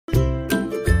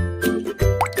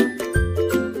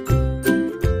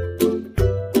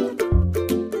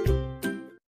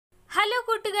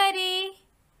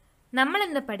നമ്മൾ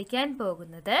ഇന്ന് പഠിക്കാൻ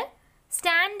പോകുന്നത്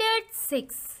സ്റ്റാൻഡേർഡ്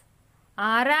 6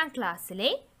 ആറാം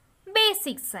ക്ലാസ്സിലെ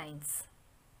ബേസിക് സയൻസ്.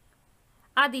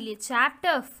 അതിലെ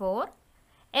ചാപ്റ്റർ 4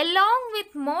 എലോങ്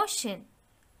വിത്ത് മോഷൻ,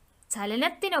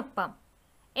 ചലനത്തിനൊപ്പം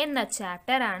എന്ന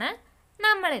ചാപ്റ്ററാണ്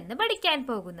നമ്മൾ ഇന്ന് പഠിക്കാൻ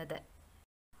പോകുന്നത്.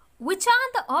 Which are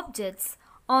the objects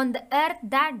on the earth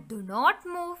that do not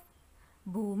move?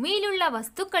 ഭൂമിയിലുള്ള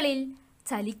വസ്തുക്കളിൽ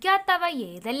ചലിക്കാത്തവ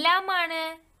ഏതെല്ലാമാണ്?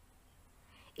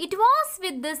 It was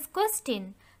with this question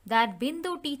that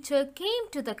Bindu teacher came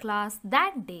to the class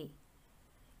that day.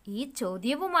 ഈ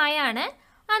ചോദ്യവുമായാണ്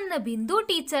അന്ന് Bindu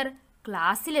teacher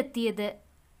ക്ലാസ്സിലെത്തിയത്.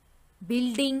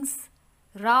 Buildings,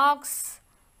 rocks,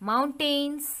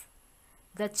 mountains.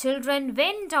 The children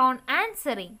went on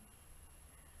answering.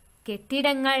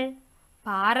 കെട്ടിടങ്ങൾ,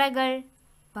 പാറകൾ,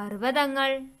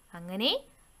 പർവ്വതങ്ങൾ, അങ്ങനെ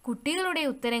കുട്ടികളുടെ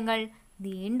ഉത്തരങ്ങൾ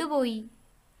നീണ്ടുപോയി.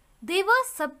 They were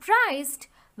surprised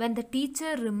when the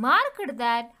teacher remarked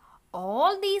that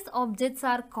all these objects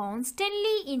are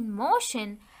constantly in motion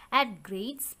at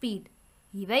great speed.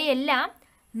 ഇവയെല്ലാം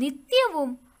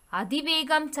നിത്യവും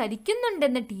അതിവേഗം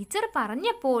ചലിക്കുന്നുണ്ടെന്ന് ടീച്ചർ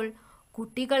പറഞ്ഞപ്പോൾ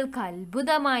കുട്ടികൾക്ക്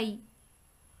അത്ഭുതമായി.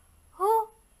 Oh,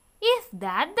 if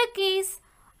that the case,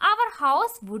 our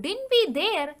house wouldn't be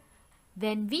there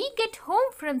when we get home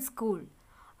from school,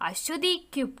 Ashwati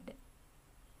quipped.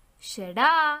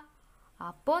 ഷെടാ,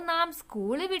 അപ്പോൾ നാം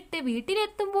school വിട്ട്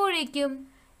വീട്ടിലെത്തുമ്പോഴേക്കും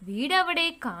വീടവിടെ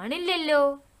കാണില്ലല്ലോ.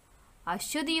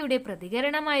 അശ്വതിയുടെ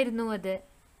പ്രതികരണമായിരുന്നു അത്.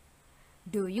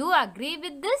 Do you agree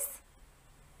with this?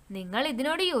 നിങ്ങൾ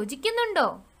ഇതിനോട് യോജിക്കുന്നുണ്ടോ?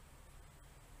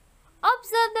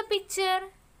 Observe the picture.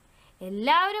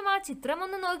 എല്ലാവരും ആ ചിത്രം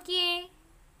ഒന്ന് നോക്കിയേ.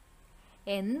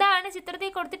 എന്താണ് ചിത്രത്തിൽ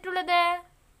കൊടുത്തിട്ടുള്ളത്?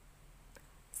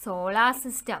 സോളാർ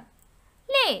സിസ്റ്റം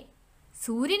അല്ലേ?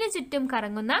 സൂര്യന് ചുറ്റും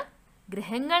കറങ്ങുന്ന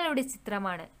ഗ്രഹങ്ങളുടെ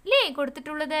ചിത്രമാണ് അല്ലേ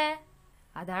കൊടുത്തിട്ടുള്ളത്?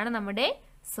 അതാണ് നമ്മുടെ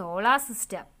solar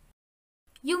system.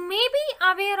 You may be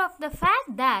aware of the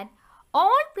fact that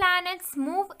all planets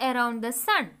move around the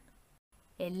sun.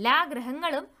 എല്ലാ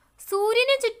ഗ്രഹങ്ങളും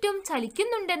സൂര്യന് ചുറ്റും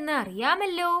ചലിക്കുന്നുണ്ടെന്ന്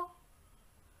അറിയാമല്ലോ.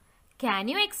 Can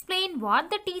you explain what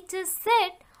the teacher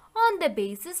said on the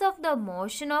basis of the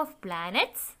motion of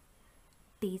planets?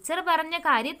 Teacher പറഞ്ഞ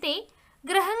കാര്യത്തെ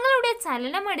ഗ്രഹങ്ങളുടെ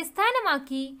ചലനം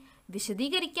അടിസ്ഥാനമാക്കി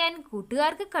വിശദീകരിക്കാൻ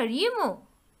കൂട്ടുകാർക്ക് കഴിയുമോ?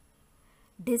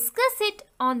 Discuss it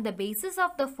on the basis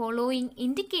of the following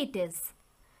indicators.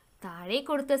 താഴെ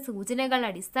കൊടുത്ത സൂചനകൾ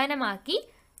അടിസ്ഥാനമാക്കി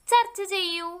ചർച്ച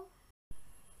ചെയ്യൂ.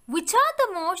 Which are the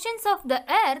motions of the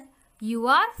earth you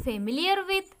are familiar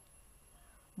with?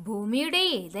 ഭൂമിയുടെ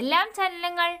ഏതെല്ലാം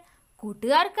ചലനങ്ങൾ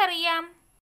കൂട്ടുകാർക്കറിയാം?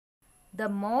 The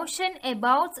motion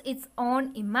about its own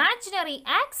imaginary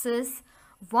axis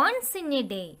once in a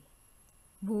day.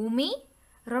 ഭൂമി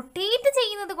റൊട്ടേറ്റ്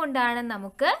ചെയ്യുന്നത് കൊണ്ടാണ്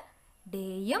നമുക്ക്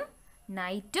ഡേയും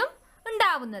നൈറ്റും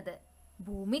ഉണ്ടാവുന്നത്.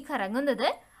 ഭൂമി കറങ്ങുന്നത്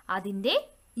അതിൻ്റെ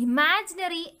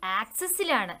ഇമാജിനറി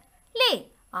ആക്സിസിലാണ് അല്ലേ?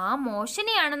 ആ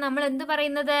മോഷനെയാണ് നമ്മൾ എന്ത്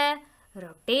പറയുന്നത്?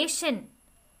 റൊട്ടേഷൻ.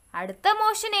 അടുത്ത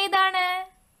മോഷൻ ഏതാണ്?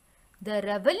 The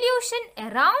revolution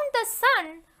around the sun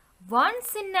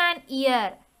once in an year.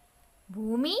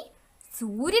 ഭൂമി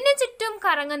സൂര്യന് ചുറ്റും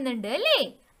കറങ്ങുന്നുണ്ട് അല്ലേ?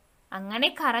 അങ്ങനെ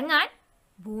കറങ്ങാൻ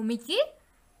ഭൂമിക്ക്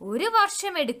ഒരു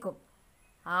വർഷം എടുക്കും.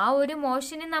 ആ ഒരു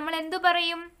മോഷന് നമ്മൾ എന്തു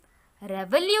പറയും?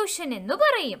 റെവല്യൂഷൻ എന്നു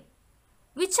പറയും.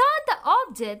 Which are the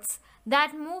objects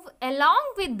that move along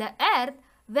with the earth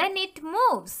when it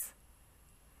moves?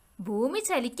 ഭൂമി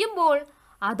ചലിക്കുമ്പോൾ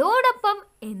അതോടൊപ്പം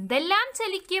എന്തെല്ലാം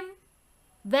ചലിക്കും?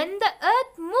 When the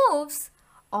earth moves,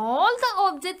 all the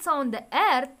objects on the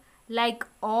earth, like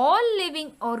all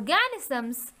living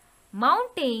organisms,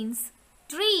 mountains,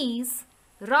 trees,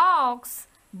 rocks,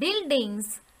 buildings,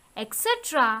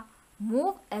 etc.,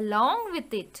 move along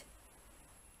with it.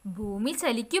 ഭൂമി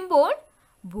ചലിക്കുമ്പോൾ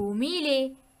ഭൂമിയിലെ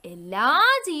എല്ലാ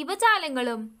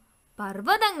ജീവജാലങ്ങളും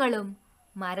പർവ്വതങ്ങളും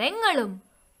മരങ്ങളും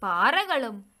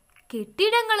പാറകളും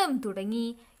കെട്ടിടങ്ങളും തുടങ്ങി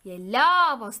എല്ലാ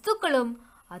വസ്തുക്കളും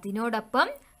അതിനോടൊപ്പം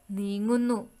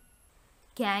നീങ്ങുന്നു.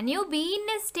 Can you be in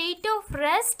a state of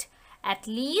rest at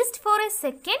least for a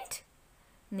second?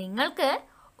 നിങ്ങൾക്ക്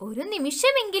ഒരു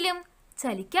നിമിഷമെങ്കിലും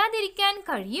ചലിക്കാതിരിക്കാൻ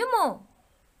കഴിയുമോ?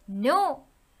 No.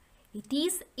 It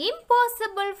is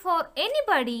impossible for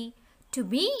anybody to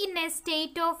be in a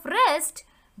state of rest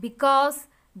because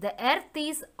the earth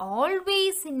is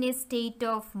always in a state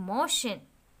of motion.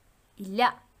 ഇല്ല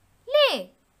അല്ലേ?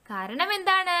 കാരണം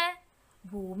എന്താണ്?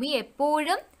 ഭൂമി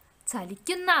എപ്പോഴും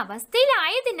ചലിക്കുന്ന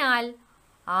അവസ്ഥയിലായതിനാൽ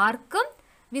ആർക്കും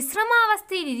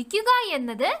വിശ്രമാവസ്ഥയിൽ ഇരിക്കുക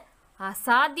എന്നത്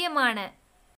അസാധ്യമാണ്.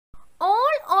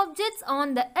 All objects on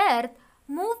the earth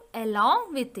move along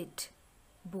with it.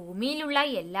 ഭൂമിയിലുള്ള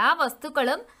എല്ലാ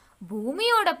വസ്തുക്കളും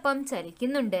ഭൂമിയോടൊപ്പം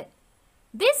ചലിക്കുന്നുണ്ട്.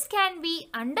 This can be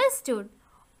understood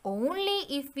only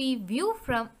if we view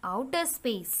from outer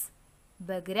space.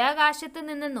 ബഹിരാകാശത്ത്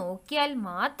നിന്ന് നോക്കിയാൽ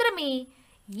മാത്രമേ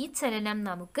ഈ ചലനം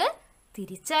നമുക്ക്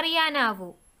തിരിച്ചറിയാനാവൂ.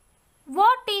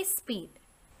 What is speed?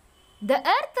 The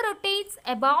earth rotates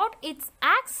about its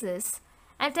axis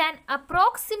at an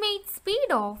approximate speed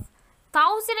of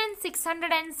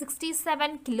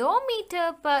 1667 km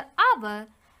per hour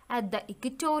at the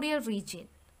equatorial region.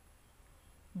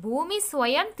 ഭൂമി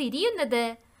സ്വയം തിരിയുന്നത്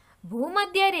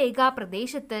ഭൂമധ്യരേഖാ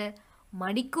പ്രദേശത്ത്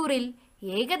മണിക്കൂറിൽ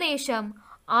ഏകദേശം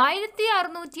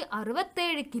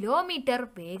 1667 കിലോമീറ്റർ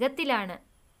വേഗത്തിലാണ്.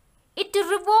 It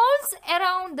revolves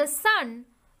around the sun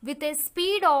with a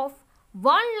speed of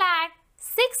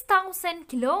 1,06,000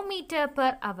 km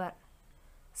per hour.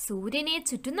 സൂര്യനെ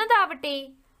ചുറ്റുന്നതാവട്ടെ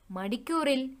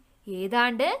മണിക്കൂറിൽ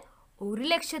ഏതാണ്ട്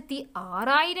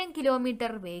 1,06,000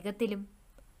 കിലോമീറ്റർ വേഗത്തിലും.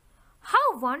 How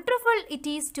wonderful it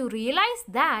is to realize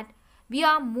that we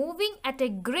are moving at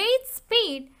a great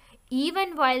speed even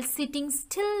while sitting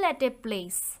still at a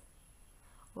place.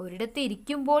 ഒരിടത്ത്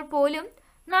ഇരിക്കുമ്പോൾ പോലും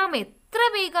നാം എത്ര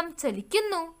വേഗം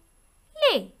ചലിക്കുന്നു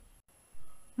അല്ലേ?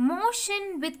 Motion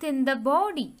within the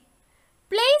body.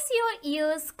 Place your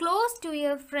ears close to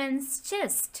your friend's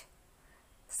chest.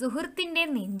 സുഹൃത്തിന്റെ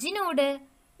നെഞ്ചിനോട്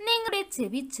നിങ്ങളുടെ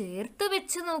ചെവി ചേർത്ത്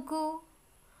വെച്ച് നോക്കൂ.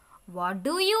 What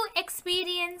do you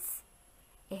experience?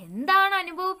 എന്താണ്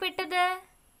അനുഭവപ്പെട്ടത്?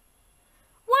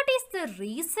 What is the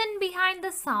reason behind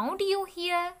the sound you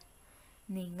hear?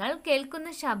 നിങ്ങൾ കേൾക്കുന്ന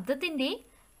ശബ്ദത്തിന്റെ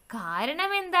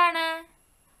കാരണം എന്താണ്?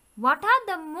 What are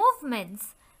the movements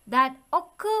that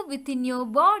occur within your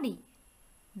body?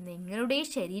 നിങ്ങളുടെ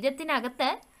ശരീരത്തിനകത്ത്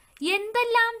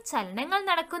എന്തെല്ലാം ചലനങ്ങൾ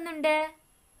നടക്കുന്നുണ്ട്?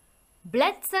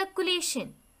 Blood circulation,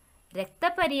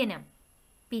 രക്തപര്യനം.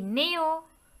 പിന്നെയോ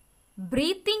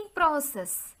breathing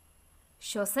process,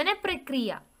 ശ്വസന പ്രക്രിയ.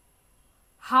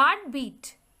 heart beat,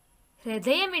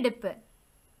 ഹൃദയമിടിപ്പ്.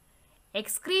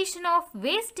 excretion of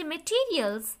waste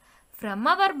materials from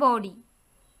our body,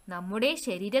 നമ്മുടെ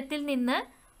ശരീരത്തിൽ നിന്ന്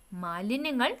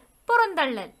മാലിന്യങ്ങൾ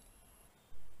പുറന്തള്ളൽ.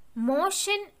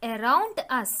 motion around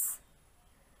us.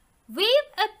 wave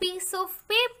a piece of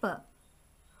paper.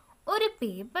 ഒരു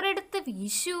പേപ്പർ എടുത്ത്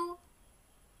വീശൂ.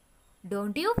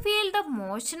 don't you feel the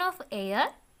motion of air?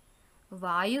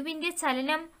 വായുവിന്റെ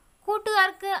ചലനം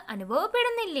കൂട്ടുകാർക്ക്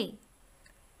അനുഭവപ്പെടുന്നില്ലേ?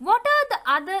 what are the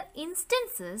other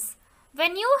instances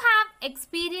when you have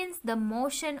experienced the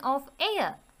motion of air?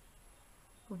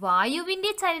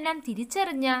 വായുവിന്റെ ചലനം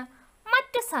തിരിച്ചറിഞ്ഞ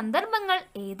മറ്റ് സന്ദർഭങ്ങൾ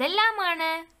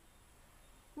ഏതെല്ലാമാണ്?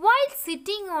 while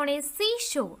sitting on a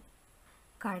seashore,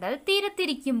 കടൽ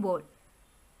തീരത്തിരിക്കുമ്പോൾ.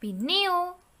 പിന്നെയോ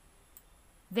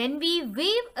when we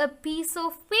wave a piece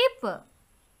of paper,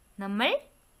 നമ്മൾ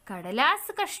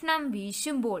കടലാസ് കഷ്ണം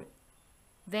വീശുമ്പോൾ.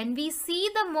 when we see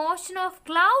the motion of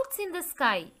clouds in the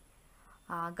sky,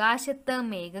 ആകാശത്ത്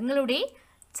മേഘങ്ങളുടെ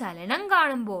ചലനം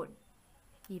കാണുമ്പോൾ.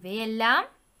 ഇവയെല്ലാം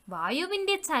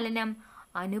വായുവിന്റെ ചലനം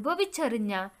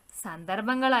അനുഭവിച്ചറിഞ്ഞ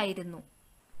സന്ദർഭങ്ങളായിരുന്നു.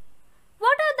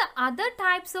 What are the other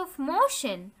types of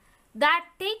motion that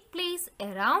take place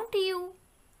around you?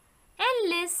 A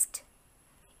list.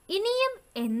 ഇനിയും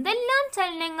എന്തെല്ലാം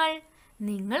ചലനങ്ങൾ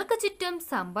നിങ്ങൾക്ക് ചുറ്റും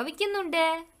സംഭവിക്കുന്നുണ്ട്?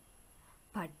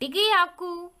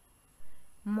 പട്ടികയാക്കൂ.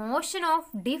 motion of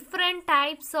different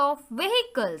types of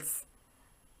vehicles,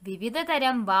 വിവിധ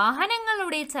തരം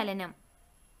വാഹനങ്ങളുടെ ചലനം.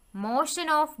 motion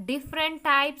of different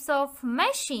types of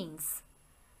machines,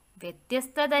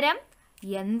 വ്യത്യസ്ത തരം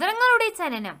യന്ത്രങ്ങളുടെ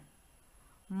ചലനം.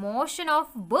 motion of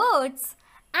birds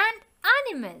and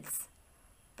animals,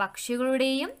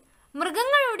 പക്ഷികളുടെയും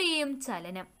മൃഗങ്ങളുടെയും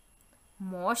ചലനം.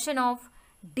 motion of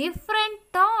different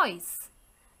toys,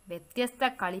 വ്യത്യസ്ത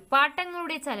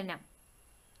കളിപ്പാട്ടങ്ങളുടെ ചലനം.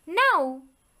 Now,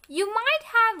 you might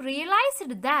have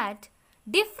realized that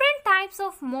different types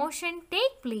of motion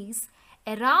take place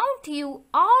around you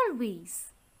always.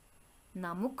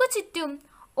 നമുക്ക് ചുറ്റും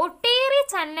ഒട്ടേറെ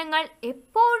ചലനങ്ങൾ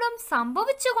എപ്പോഴും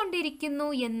സംഭവിച്ചുകൊണ്ടിരിക്കുന്നു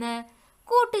എന്ന്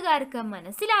കൂട്ടുകാർക്ക്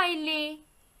മനസ്സിലായില്ലേ?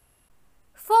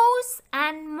 Force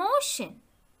and motion,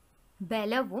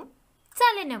 ബലവും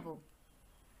ചലനവും.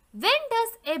 When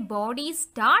does a body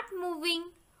start moving?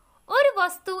 ഒരു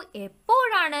വസ്തു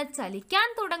എപ്പോഴാണ് ചലിക്കാൻ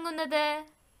തുടങ്ങുന്നത്?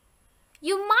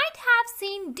 You might have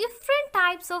seen different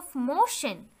types of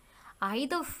motion,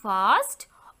 either fast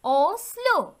or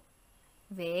slow.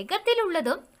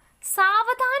 വേഗത്തിലുള്ളതും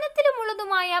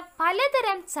സാവധാനത്തിലുമുള്ളതുമായ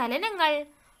പലതരം ചലനങ്ങൾ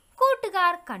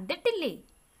കൂട്ടുകാർ കണ്ടിട്ടില്ലേ?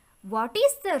 What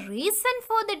is the reason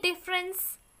for the difference?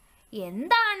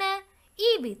 എന്താണ്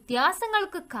ഈ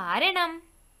വ്യത്യാസങ്ങൾക്ക് കാരണം?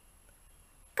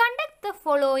 Conduct the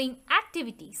following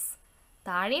activities.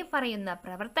 താഴെ പറയുന്ന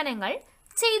പ്രവർത്തനങ്ങൾ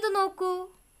ചെയ്തു നോക്കൂ.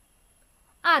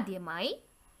 ആദ്യമായി,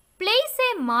 place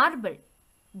a marble,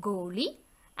 goalie,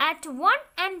 at one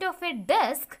end of a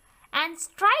desk and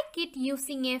strike it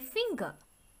using a finger.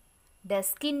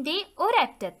 ഡെസ്കിന്റെ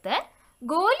ഒരറ്റത്ത്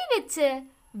ഗോലി വെച്ച്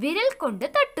വിരൽ കൊണ്ട്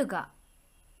തട്ടുക.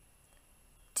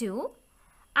 2.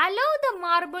 Allow the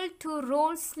marble to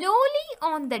roll slowly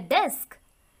on the desk.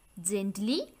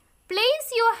 Gently place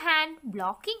your hand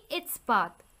blocking its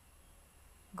path.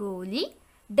 ഗോലി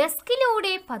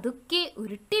ഡെസ്കിലൂടെ പതുക്കെ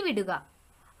ഉരുട്ടിവിടുക.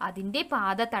 അതിൻ്റെ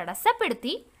പാത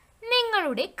തടസ്സപ്പെടുത്തി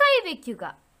നിങ്ങളുടെ കൈ വയ്ക്കുക.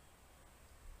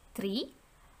 3.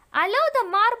 Allow the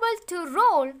marble to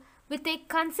roll with a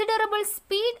considerable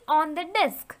speed on the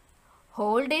desk.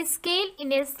 Hold a scale in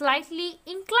a slightly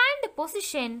inclined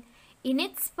position in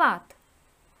its path.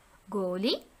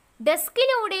 ഗോലി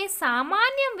ഡെസ്കിലൂടെ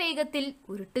സാമാന്യം വേഗത്തിൽ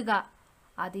ഉരുട്ടുക.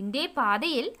 അതിൻ്റെ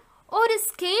പാതയിൽ ഒരു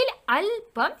സ്കെയിൽ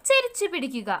അല്പം ചരിച്ചു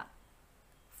പിടിക്കുക.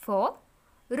 4.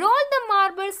 Roll the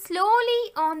marble slowly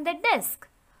on the desk.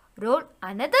 Roll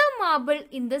another marble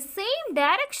in the same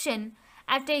direction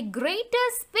at a greater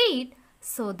speed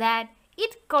so that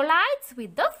it collides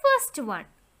with the first one.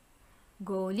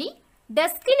 ഗോലി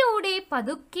ഡെസ്കിലൂടെ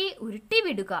പതുക്കെ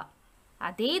ഉരുട്ടിവിടുക.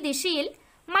 അതേ ദിശയിൽ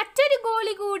മറ്റൊരു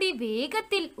ഗോലി കൂടി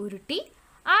വേഗത്തിൽ ഉരുട്ടി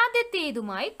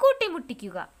ആദ്യത്തേതുമായി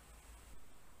കൂട്ടിമുട്ടിക്കുക.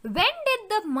 When did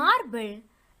the marble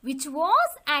which was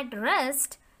at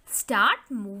rest start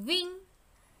moving?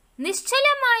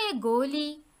 നിശ്ചലമായ ഗോലി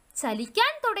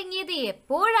ചലിക്കാൻ തുടങ്ങിയത്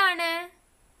എപ്പോഴാണ്?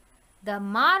 The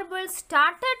marble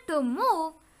started to move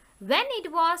when it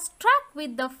was struck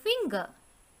with the finger.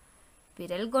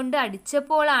 വിരൽ കൊണ്ട്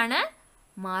അടിച്ചപ്പോഴാണ്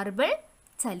മാർബിൾ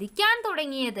ചലിക്കാൻ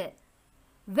തുടങ്ങിയത്.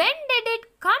 When did it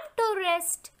come to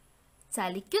rest?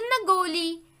 ചലിക്കുന്ന ഗോലി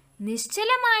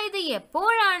നിശ്ചലമായത്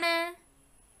എപ്പോഴാണ്?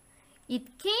 It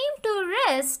came to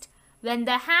rest when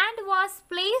the hand was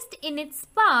placed in its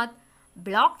path,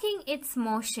 blocking its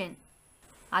motion.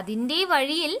 അതിൻ്റെ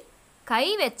വഴിയിൽ കൈ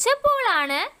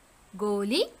വെച്ചപ്പോഴാണ്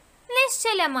ഗോലി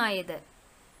നിശ്ചലമായത്.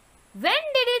 When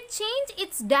did it change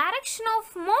its direction of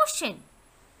motion?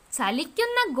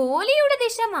 ചലിക്കുന്ന ഗോലിയുടെ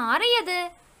ദിശ മാറിയത്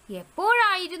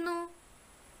എപ്പോഴായിരുന്നു?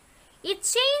 It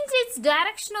changed its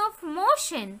direction of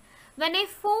motion when a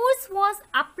force was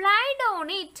applied on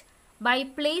it by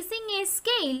placing a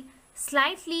scale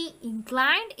slightly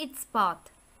inclined its path.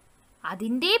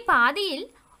 അതിൻ്റെ പാതയിൽ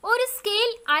ഒരു സ്കെയിൽ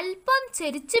അല്പം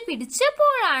ചെരിച്ചു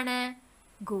പിടിച്ചപ്പോഴാണ്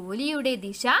ഗോലിയുടെ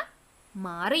ദിശ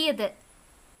മാറിയത്.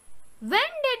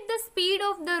 When did the speed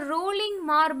of the rolling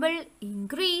marble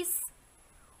increase?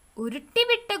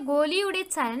 ഉരുട്ടിവിട്ട ഗോലിയുടെ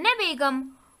ചലനവേഗം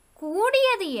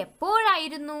കൂടിയത്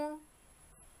എപ്പോഴായിരുന്നു?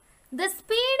 The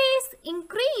speed is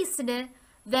increased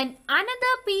when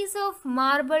another piece of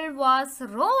marble was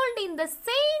rolled in the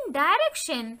same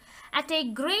direction at a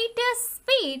greater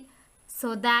speed so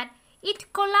that it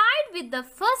collided with the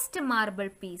first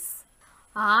marble piece.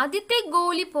 ആദ്യത്തെ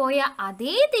ഗോലി പോയ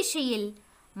അതേ ദിശയിൽ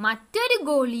മറ്റൊരു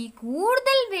ഗോലി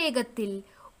കൂടുതൽ വേഗത്തിൽ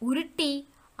ഉരുട്ടി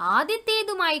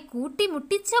ആദ്യത്തേതുമായി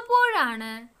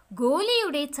കൂട്ടിമുട്ടിച്ചപ്പോഴാണ്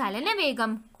ഗോലിയുടെ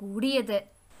ചലനവേഗം കൂടിയത്.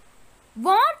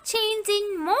 What change in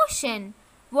motion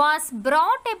was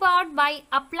brought about by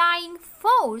applying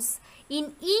force in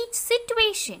each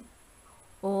situation?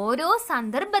 ഓരോ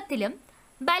സന്ദർഭത്തിലും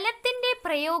ബലത്തിൻ്റെ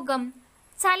പ്രയോഗം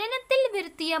ചലനത്തിൽ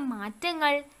വരുത്തിയ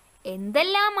മാറ്റങ്ങൾ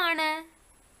എന്തെല്ലാമാണ്?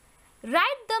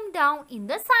 Write them down in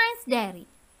the science diary.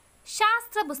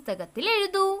 ശാസ്ത്ര പുസ്തകത്തിൽ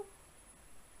എഴുതൂ.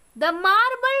 The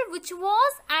marble which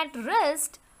was at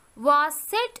rest was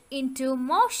set into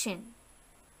motion.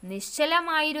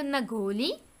 നിശ്ചലമായിരുന്ന ഗോലി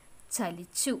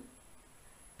ചലിച്ചു.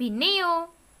 പിന്നെയോ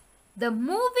The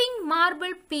moving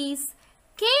marble piece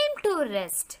came to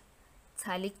rest.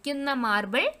 ചലിക്കുന്ന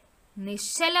മാർബിൾ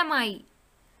നിശ്ചലമായി.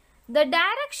 The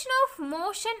direction of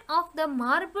motion of the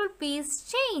marble piece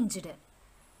changed.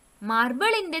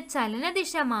 മാർബിളിൻ്റെ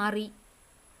ചലനദിശ മാറി.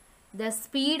 The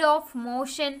speed of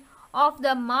motion of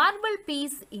the marble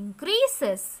piece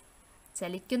increases.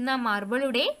 ചലിക്കുന്ന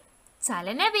മാർബിളുടെ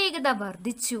ചലനവേഗത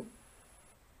വർദ്ധിച്ചു.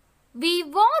 We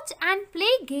watch and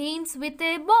play games with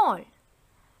a ball.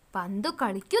 പന്തു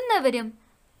കളിക്കുന്നവരും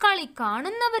കളി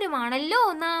കാണുന്നവരുമാണല്ലോ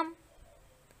നാം.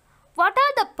 What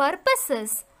are the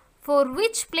purposes for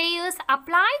which players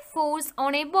apply force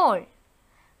on a ball?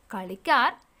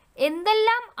 കളിക്കാർ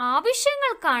എന്തെല്ലാം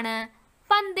ആവശ്യങ്ങൾക്കാണ്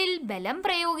പന്തിൽ ബലം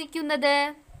പ്രയോഗിക്കുന്നത്?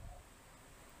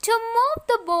 To move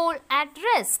the ball at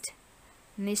rest.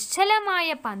 നിശ്ചലമായ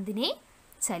പന്തിനെ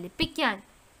ചലിപ്പിക്കാൻ.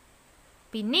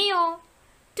 പിന്നെയോ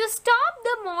To stop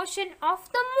the motion of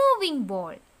the moving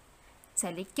ball.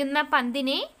 ചലിക്കുന്ന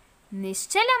പന്തിനെ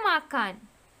നിശ്ചലമാക്കാൻ.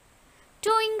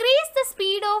 To increase the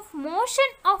speed of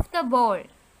motion of the ball.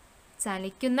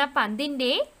 ചലിക്കുന്ന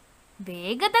പന്തിൻ്റെ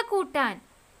വേഗത കൂട്ടാൻ.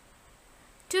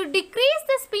 To decrease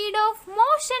the speed of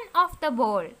motion of the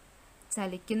ball.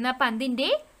 ചലിക്കുന്ന പന്തിൻ്റെ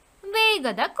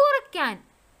വേഗത കുറയ്ക്കാൻ.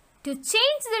 To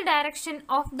change the direction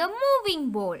of the moving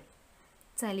ball.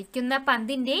 ചലിക്കുന്ന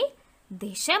പന്തിന്റെ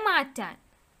ദിശ മാറ്റാൻ.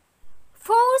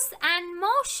 Force and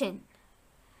motion.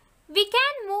 We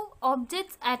can move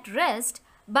objects at rest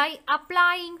by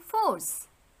applying force.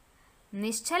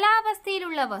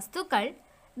 നിശ്ചലാവസ്ഥയിലുള്ള വസ്തുക്കൾ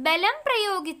ബലം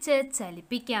പ്രയോഗിച്ച്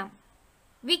ചലിപ്പിക്കാം.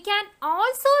 We can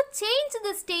also change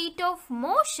the state of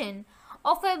motion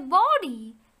of a body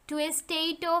to a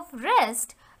state of rest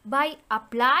by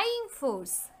applying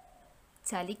force.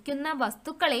 ചലിക്കുന്ന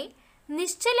വസ്തുക്കളെ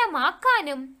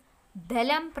നിശ്ചലമാക്കാനും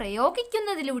ബലം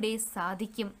പ്രയോഗിക്കുന്നതിലൂടെ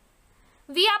സാധിക്കും.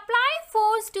 We apply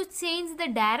force to change the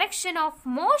direction of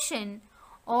motion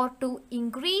or to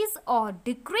increase or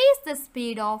decrease the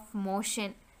speed of motion.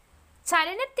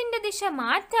 ചലനത്തിന്റെ ദിശ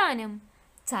മാറ്റാനും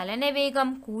ചലനവേഗം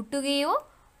കൂട്ടുകയോ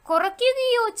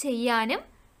കുറയ്ക്കുകയോ ചെയ്യാനും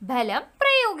ബലം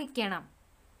പ്രയോഗിക്കണം.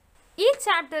 ഈ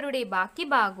ചാപ്റ്ററുടെ ബാക്കി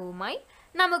ഭാഗവുമായി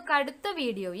നമുക്ക് അടുത്ത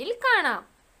വീഡിയോയിൽ കാണാം.